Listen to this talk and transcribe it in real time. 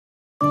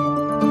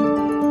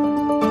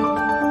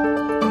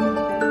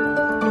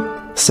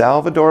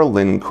Salvador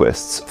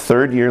Lindquist's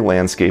third-year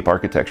landscape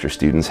architecture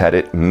students had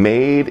it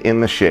made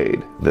in the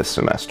shade this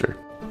semester.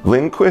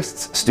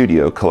 Lindquist's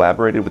studio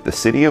collaborated with the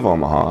City of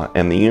Omaha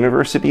and the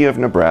University of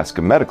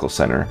Nebraska Medical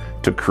Center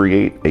to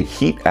create a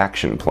heat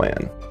action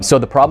plan. So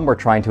the problem we're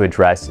trying to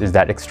address is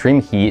that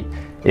extreme heat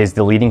is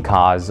the leading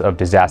cause of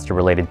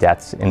disaster-related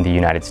deaths in the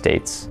United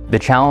States. The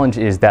challenge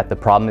is that the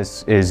problem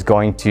is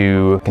going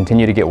to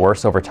continue to get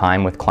worse over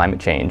time with climate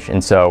change.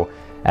 And so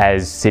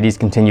as cities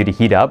continue to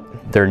heat up,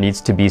 there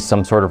needs to be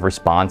some sort of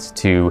response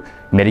to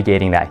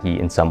mitigating that heat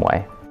in some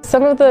way.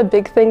 Some of the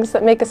big things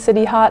that make a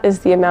city hot is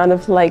the amount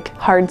of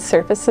hard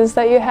surfaces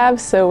that you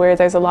have. So where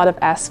there's a lot of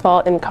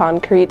asphalt and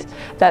concrete,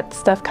 that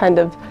stuff kind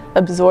of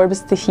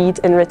absorbs the heat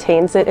and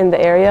retains it in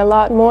the area a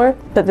lot more.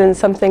 But then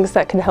some things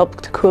that can help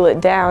to cool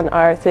it down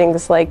are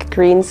things like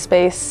green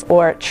space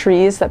or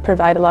trees that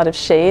provide a lot of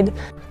shade.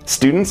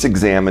 Students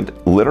examined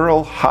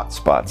literal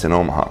hotspots in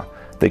Omaha.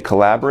 They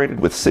collaborated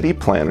with city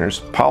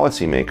planners,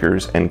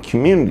 policymakers, and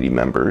community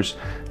members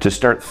to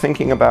start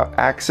thinking about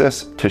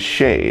access to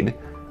shade,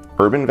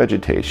 urban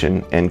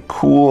vegetation, and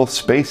cool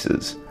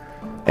spaces,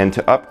 and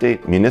to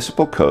update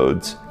municipal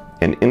codes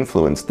and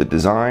influence the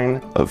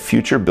design of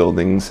future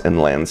buildings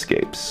and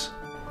landscapes.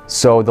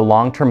 So the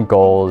long-term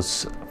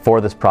goals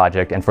for this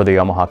project and for the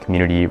Omaha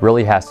community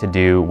really has to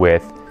do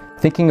with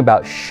thinking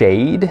about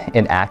shade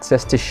and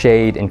access to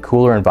shade and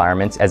cooler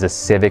environments as a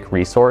civic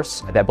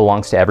resource that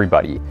belongs to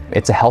everybody.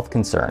 It's a health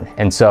concern.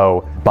 And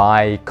so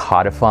by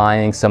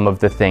codifying some of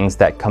the things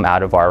that come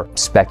out of our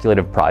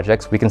speculative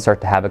projects, we can start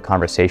to have a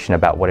conversation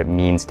about what it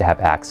means to have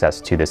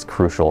access to this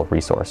crucial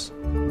resource.